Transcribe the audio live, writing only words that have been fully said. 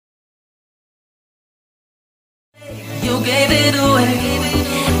gave it away.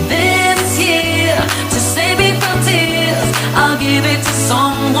 This year, to save me from tears, I'll give it to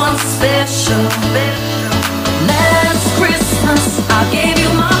someone special. Last Christmas, I gave you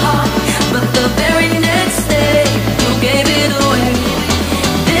my heart, but the very next day, you gave it away.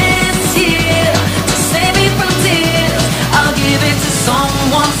 This year, to save me from tears, I'll give it to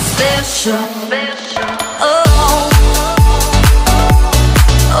someone special. Oh,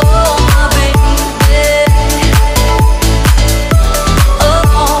 oh, my baby.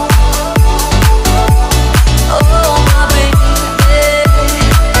 Oh, oh, my baby.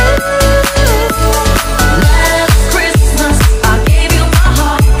 Last Christmas, I gave you my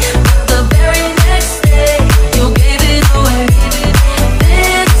heart, but the very next day, you gave it away.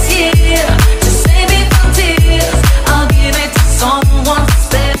 This year, to save me from tears, I'll give it to someone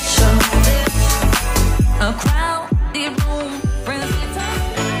special. A crowded room, friends in town.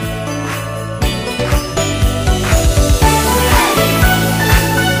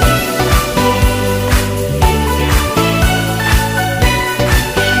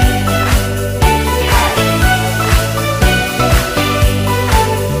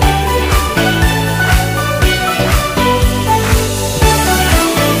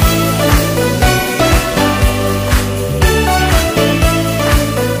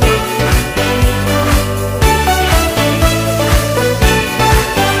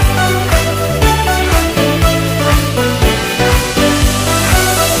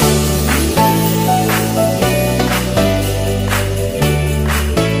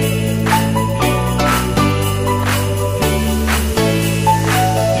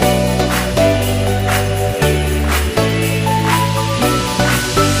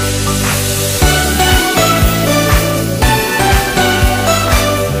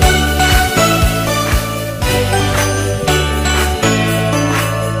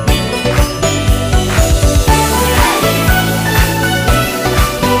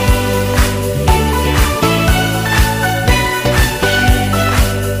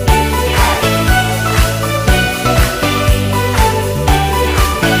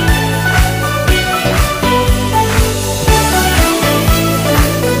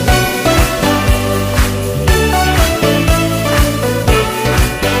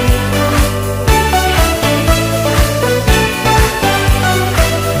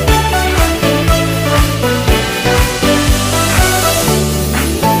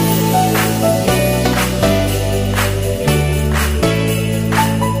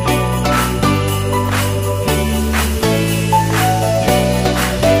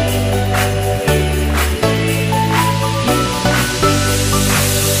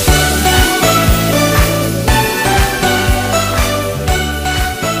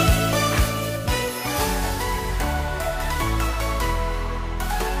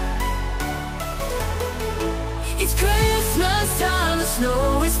 It's Christmas time, the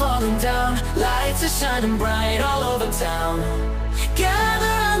snow is falling down, lights are shining bright all over town.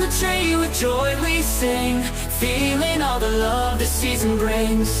 Gather on the tree with joy we sing, feeling all the love the season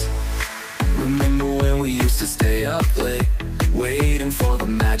brings. Remember when we used to stay up late, waiting for the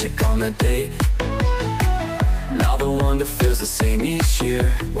magic on that day? Now the wonder feels the same each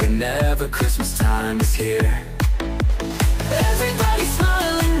year, whenever Christmas time is here. Everybody's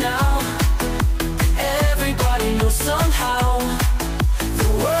smiling now, everybody knows somehow the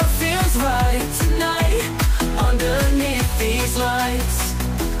world feels right tonight, underneath these lights.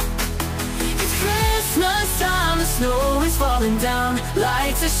 It's Christmas time, the snow is falling down,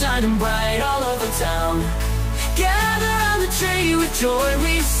 lights are shining bright all over town. Gather on the tree with joy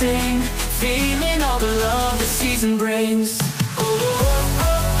we sing, feeling all the love the season brings.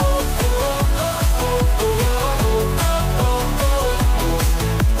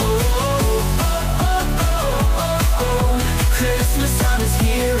 Christmas time is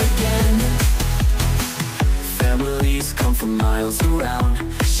here again. Families come from miles around,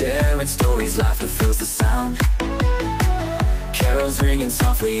 sharing stories, laughter fills the sound. Carols ringing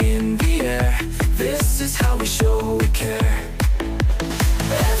softly in the air, this is how we show we care.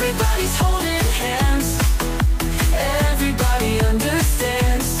 Everybody's holding hands, everybody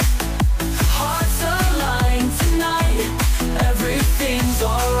understands. Hearts aligned tonight, everything's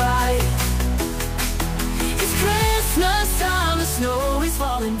alright. It's Christmas time, the snow is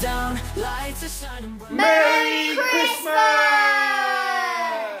falling down, lights are shining bright. Merry Christmas!